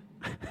imagine?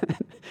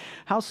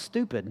 How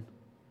stupid,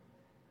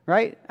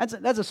 right?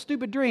 That's a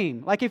stupid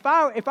dream. Like if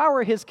I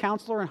were his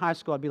counselor in high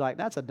school, I'd be like,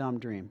 that's a dumb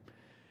dream.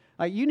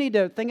 Like you need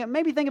to think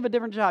of a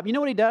different job. You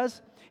know what he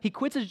does? He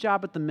quits his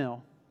job at the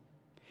mill.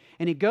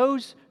 And he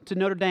goes to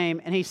Notre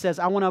Dame and he says,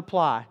 I want to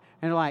apply.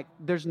 And they're like,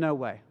 there's no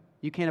way.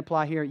 You can't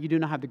apply here. You do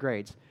not have the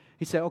grades.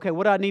 He said, okay,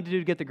 what do I need to do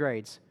to get the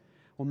grades?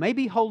 Well,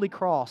 maybe Holy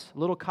Cross, a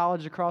little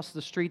college across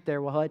the street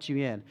there, will let you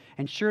in.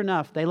 And sure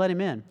enough, they let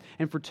him in.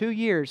 And for 2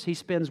 years, he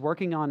spends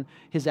working on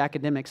his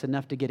academics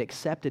enough to get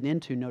accepted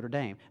into Notre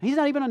Dame. And he's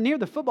not even near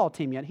the football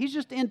team yet. He's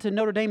just into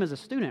Notre Dame as a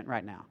student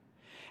right now.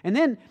 And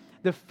then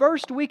the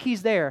first week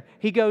he's there,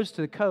 he goes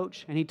to the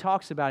coach and he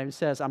talks about it and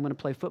says, I'm going to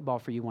play football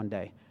for you one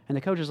day. And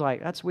the coach is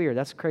like, that's weird,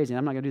 that's crazy,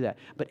 I'm not going to do that.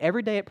 But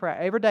every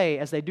day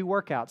as they do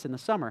workouts in the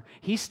summer,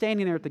 he's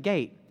standing there at the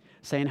gate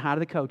saying hi to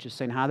the coaches,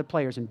 saying hi to the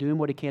players, and doing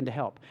what he can to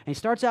help. And he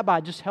starts out by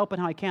just helping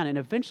how he can, and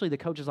eventually the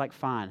coach is like,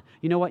 fine,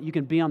 you know what, you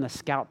can be on the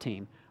scout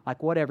team.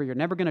 Like, whatever, you're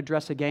never going to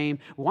dress a game.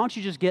 Why don't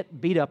you just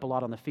get beat up a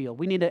lot on the field?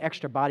 We need an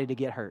extra body to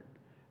get hurt,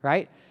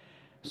 right?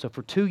 So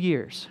for 2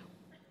 years,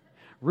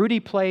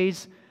 Rudy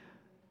plays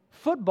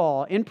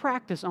football in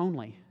practice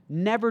only,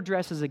 never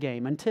dresses a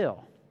game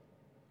until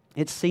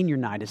it's senior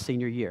night, his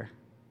senior year.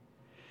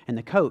 And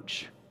the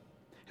coach,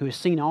 who has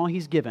seen all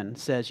he's given,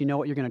 says, you know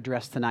what, you're going to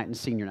dress tonight in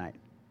senior night.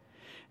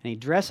 And he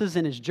dresses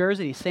in his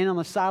jersey, he's standing on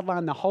the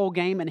sideline the whole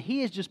game, and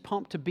he is just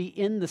pumped to be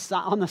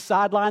on the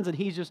sidelines, and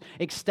he's just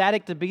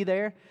ecstatic to be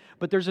there.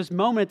 But there's this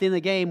moment at the end of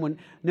the game when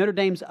Notre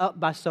Dame's up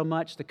by so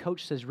much, the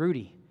coach says,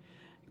 Rudy,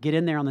 get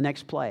in there on the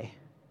next play.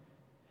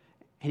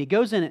 And he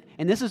goes in it,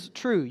 and this is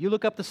true. You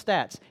look up the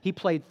stats. He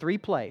played 3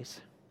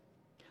 plays.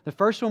 The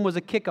first one was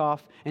a kickoff,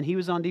 and he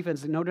was on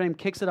defense. Notre Dame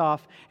kicks it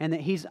off, and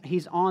he's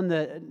on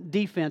the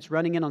defense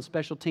running in on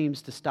special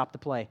teams to stop the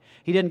play.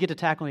 He didn't get to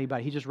tackle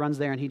anybody. He just runs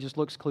there, and he just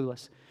looks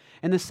clueless.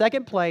 And the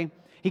second play,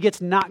 he gets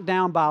knocked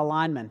down by a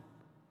lineman.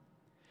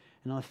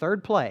 And on the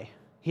third play,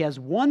 he has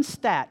one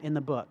stat in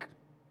the book.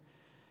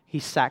 He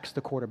sacks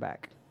the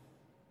quarterback.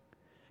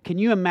 Can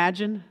you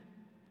imagine?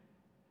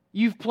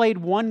 You've played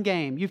one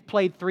game, you've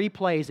played 3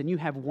 plays, and you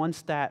have one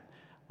stat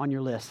on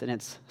your list, and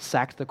it's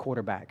sacked the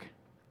quarterback.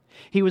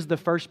 He was the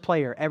first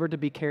player ever to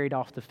be carried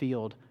off the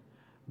field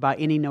by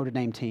any Notre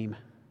Dame team.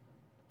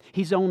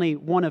 He's only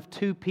one of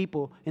 2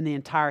 people in the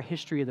entire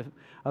history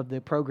of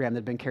the program that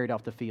have been carried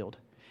off the field.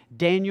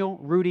 Daniel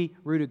Rudy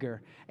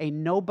Rudiger, a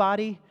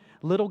nobody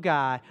little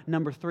guy,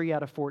 number 3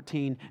 out of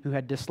 14, who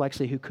had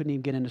dyslexia, who couldn't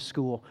even get into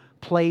school,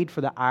 played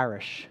for the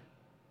Irish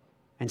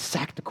and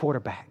sacked the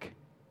quarterback.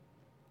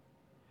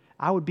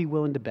 I would be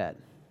willing to bet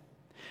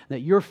that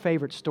your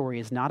favorite story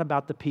is not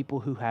about the people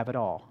who have it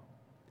all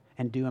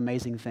and do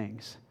amazing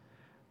things.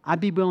 I'd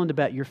be willing to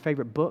bet your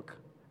favorite book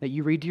that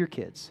you read to your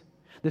kids,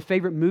 the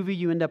favorite movie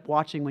you end up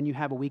watching when you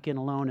have a weekend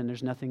alone and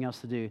there's nothing else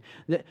to do,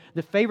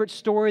 the favorite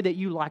story that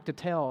you like to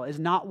tell is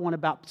not one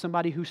about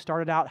somebody who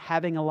started out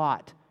having a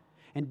lot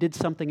and did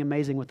something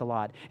amazing with a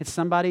lot. It's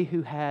somebody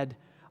who had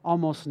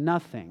almost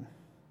nothing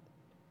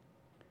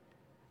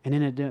and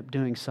ended up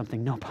doing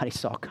something nobody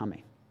saw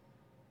coming.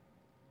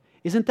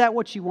 Isn't that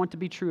what you want to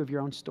be true of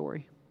your own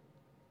story?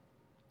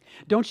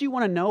 Don't you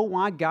want to know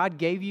why God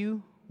gave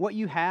you what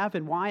you have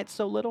and why it's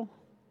so little?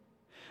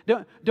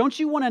 Don't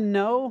you want to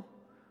know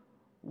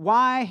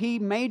why He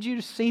made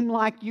you seem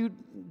like you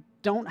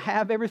don't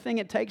have everything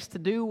it takes to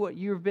do what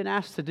you've been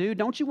asked to do?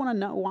 Don't you want to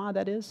know why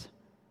that is?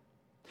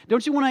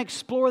 Don't you want to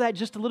explore that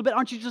just a little bit?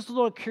 Aren't you just a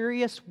little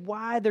curious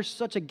why there's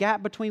such a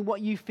gap between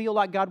what you feel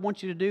like God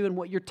wants you to do and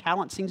what your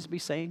talent seems to be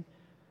saying?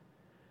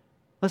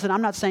 Listen,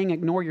 I'm not saying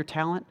ignore your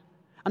talent.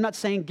 I'm not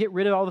saying get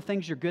rid of all the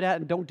things you're good at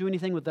and don't do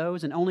anything with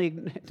those and only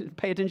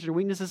pay attention to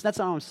weaknesses. That's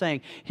not what I'm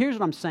saying. Here's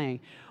what I'm saying.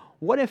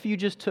 What if you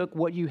just took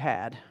what you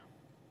had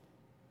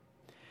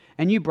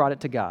and you brought it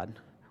to God,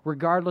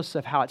 regardless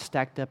of how it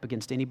stacked up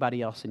against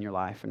anybody else in your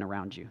life and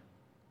around you?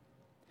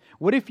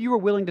 What if you were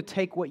willing to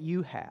take what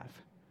you have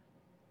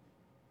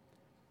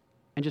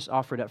and just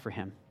offer it up for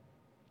Him?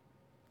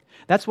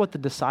 That's what the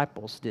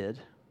disciples did.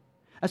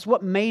 That's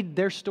what made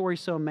their story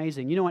so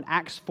amazing. You know, in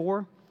Acts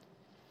 4,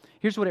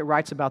 here's what it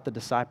writes about the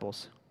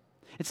disciples.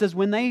 It says,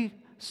 when they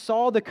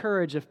saw the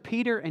courage of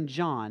Peter and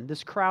John,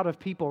 this crowd of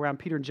people around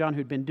Peter and John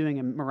who'd been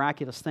doing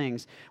miraculous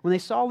things, when they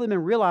saw them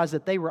and realized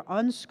that they were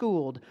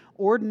unschooled,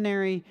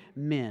 ordinary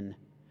men.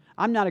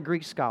 I'm not a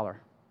Greek scholar.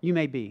 You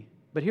may be.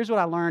 But here's what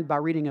I learned by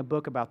reading a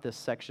book about this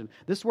section.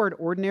 This word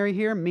ordinary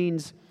here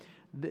means,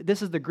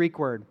 this is the Greek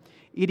word,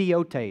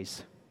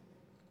 idiotes.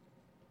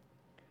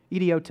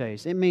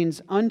 Idiotes. It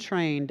means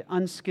untrained,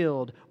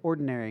 unskilled,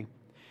 ordinary.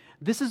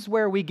 This is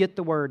where we get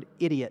the word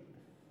idiot.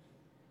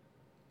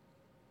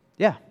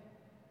 Yeah.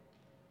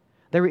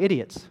 They were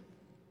idiots.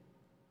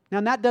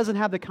 Now, that doesn't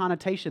have the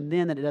connotation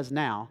then that it does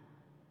now.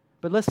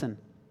 But listen,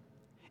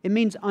 it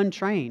means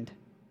untrained.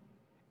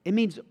 It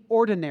means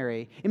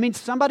ordinary. It means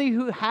somebody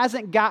who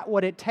hasn't got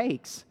what it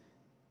takes.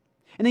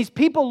 And these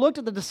people looked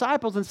at the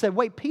disciples and said,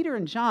 wait, Peter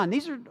and John,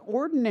 these are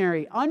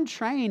ordinary,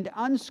 untrained,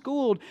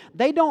 unschooled.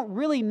 They don't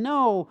really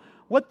know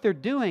what they're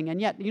doing. And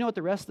yet, you know what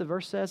the rest of the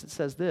verse says? It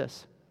says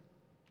this.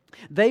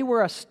 They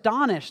were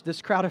astonished,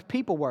 this crowd of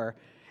people were,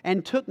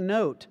 and took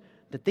note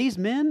that these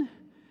men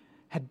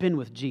had been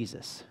with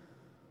Jesus.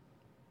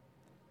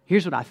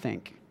 Here's what I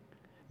think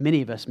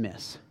many of us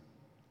miss.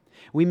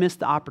 We miss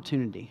the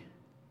opportunity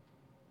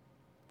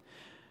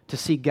to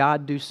see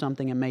God do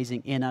something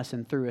amazing in us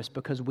and through us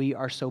because we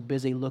are so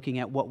busy looking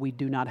at what we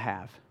do not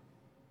have.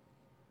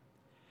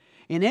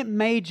 And it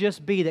may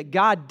just be that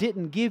God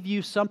didn't give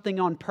you something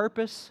on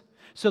purpose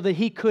so that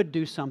He could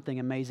do something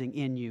amazing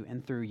in you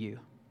and through you.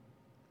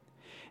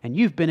 And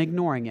you've been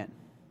ignoring it.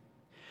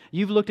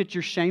 You've looked at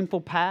your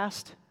shameful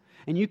past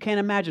and you can't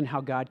imagine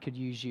how God could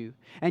use you.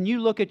 And you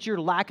look at your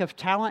lack of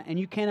talent and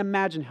you can't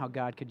imagine how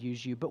God could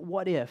use you. But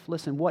what if,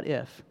 listen, what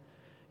if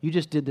you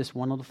just did this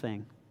one little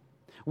thing?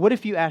 What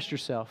if you asked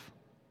yourself,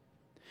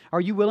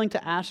 are you willing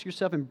to ask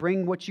yourself and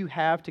bring what you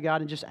have to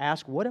God and just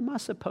ask, what am I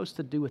supposed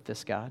to do with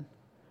this, God?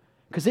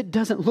 Because it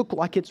doesn't look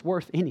like it's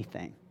worth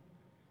anything.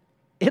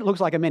 It looks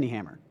like a mini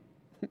hammer.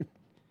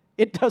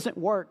 It doesn't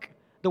work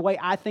the way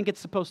I think it's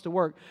supposed to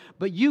work.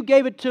 But you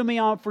gave it to me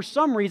for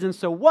some reason,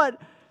 so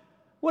what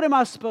am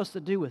I supposed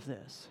to do with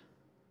this?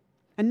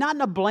 And not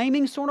in a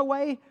blaming sort of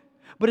way,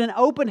 but in an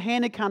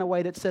open-handed kind of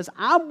way that says,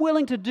 I'm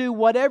willing to do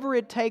whatever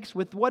it takes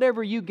with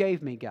whatever you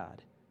gave me,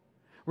 God,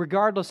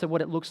 regardless of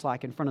what it looks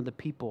like in front of the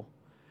people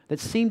that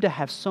seem to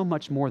have so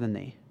much more than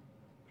me.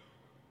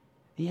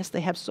 Yes,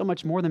 they have so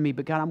much more than me,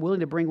 but God, I'm willing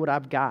to bring what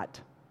I've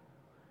got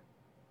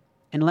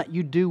and let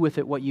you do with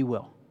it what you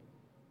will.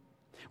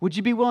 Would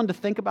you be willing to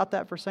think about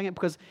that for a second?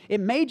 Because it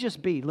may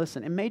just be,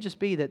 listen, it may just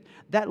be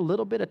that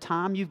little bit of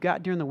time you've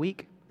got during the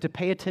week to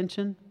pay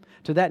attention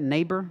to that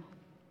neighbor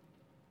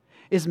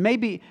is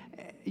maybe,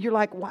 you're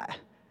like, why?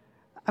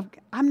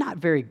 I'm not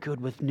very good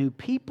with new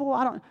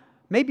people.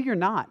 Maybe you're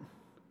not.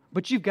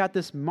 But you've got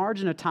this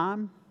margin of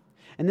time,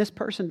 and this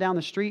person down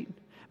the street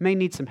may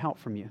need some help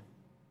from you.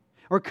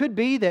 Or it could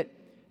be that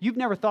you've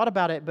never thought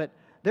about it, but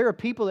there are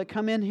people that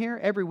come in here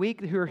every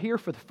week who are here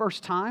for the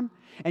first time,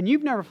 and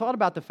you've never thought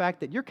about the fact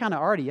that you're kind of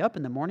already up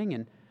in the morning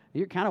and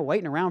you're kind of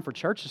waiting around for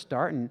church to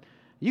start, and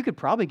you could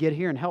probably get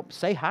here and help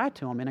say hi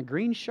to them in a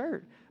green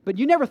shirt. But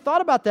you never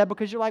thought about that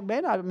because you're like,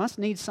 man, I must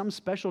need some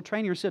special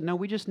training. Or said, no,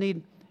 we just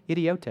need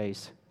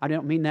idiotes. I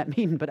don't mean that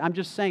mean, but I'm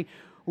just saying,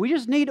 we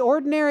just need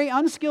ordinary,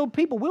 unskilled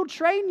people. We'll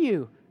train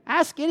you.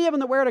 Ask any of them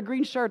that wear a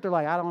green shirt. They're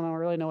like, I don't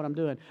really know what I'm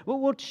doing. Well,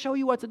 we'll show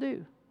you what to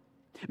do.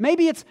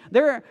 Maybe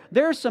there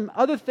are some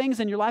other things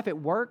in your life at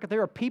work.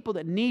 There are people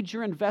that need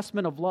your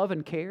investment of love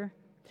and care.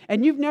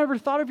 And you've never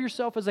thought of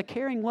yourself as a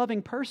caring,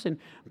 loving person.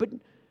 But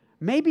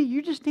maybe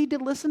you just need to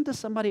listen to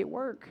somebody at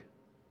work.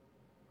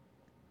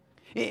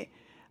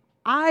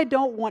 I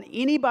don't want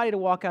anybody to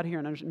walk out here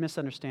and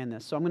misunderstand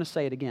this. So I'm going to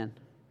say it again.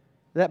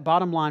 That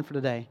bottom line for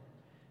today.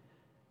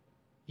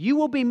 You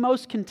will be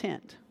most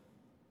content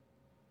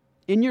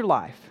in your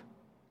life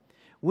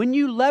when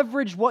you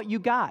leverage what you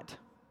got.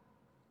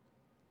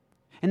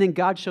 And then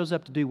God shows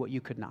up to do what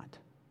you could not.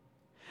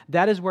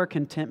 That is where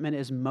contentment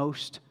is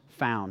most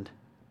found.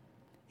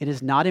 It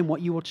is not in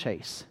what you will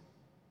chase.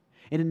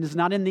 It is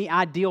not in the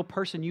ideal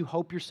person you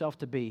hope yourself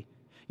to be.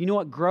 You know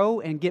what?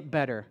 Grow and get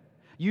better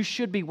You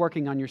should be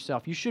working on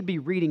yourself. You should be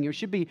reading. You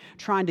should be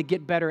trying to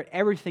get better at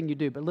everything you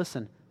do. But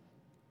listen,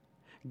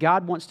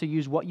 God wants to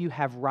use what you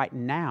have right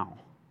now.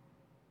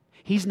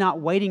 He's not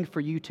waiting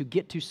for you to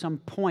get to some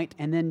point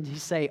and then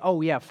say,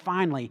 oh yeah,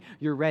 finally,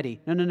 you're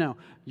ready. No.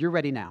 You're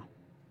ready now.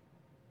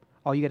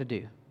 All you got to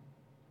do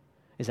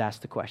is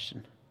ask the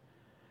question,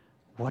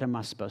 what am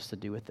I supposed to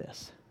do with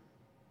this?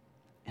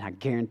 And I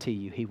guarantee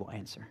you He will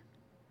answer.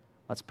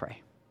 Let's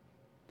pray.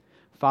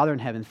 Father in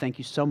heaven, thank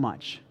you so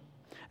much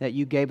that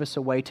you gave us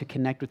a way to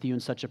connect with you in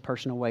such a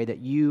personal way, that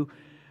you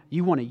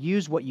want to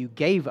use what you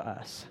gave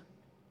us,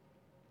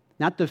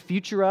 not the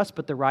future us,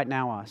 but the right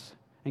now us.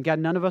 And God,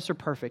 none of us are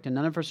perfect, and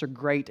none of us are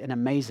great and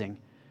amazing.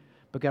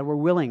 But God, we're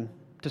willing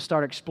to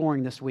start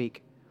exploring this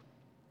week.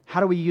 How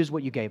do we use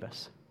what you gave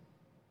us?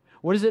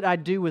 What is it I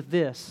do with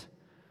this?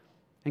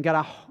 And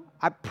God,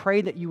 I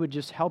pray that you would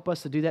just help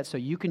us to do that so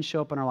you can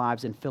show up in our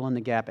lives and fill in the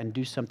gap and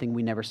do something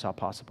we never saw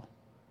possible.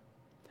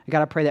 And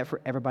God, I pray that for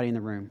everybody in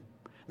the room.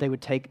 They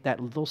would take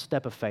that little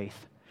step of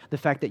faith. The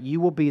fact that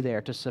you will be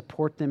there to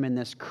support them in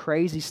this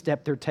crazy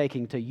step they're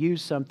taking to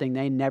use something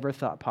they never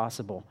thought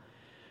possible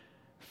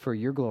for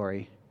your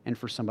glory and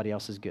for somebody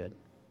else's good.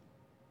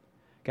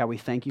 God, we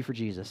thank you for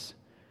Jesus,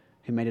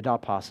 who made it all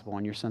possible.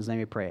 In your Son's name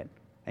we pray it.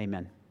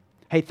 Amen.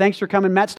 Hey, thanks for coming, Matt.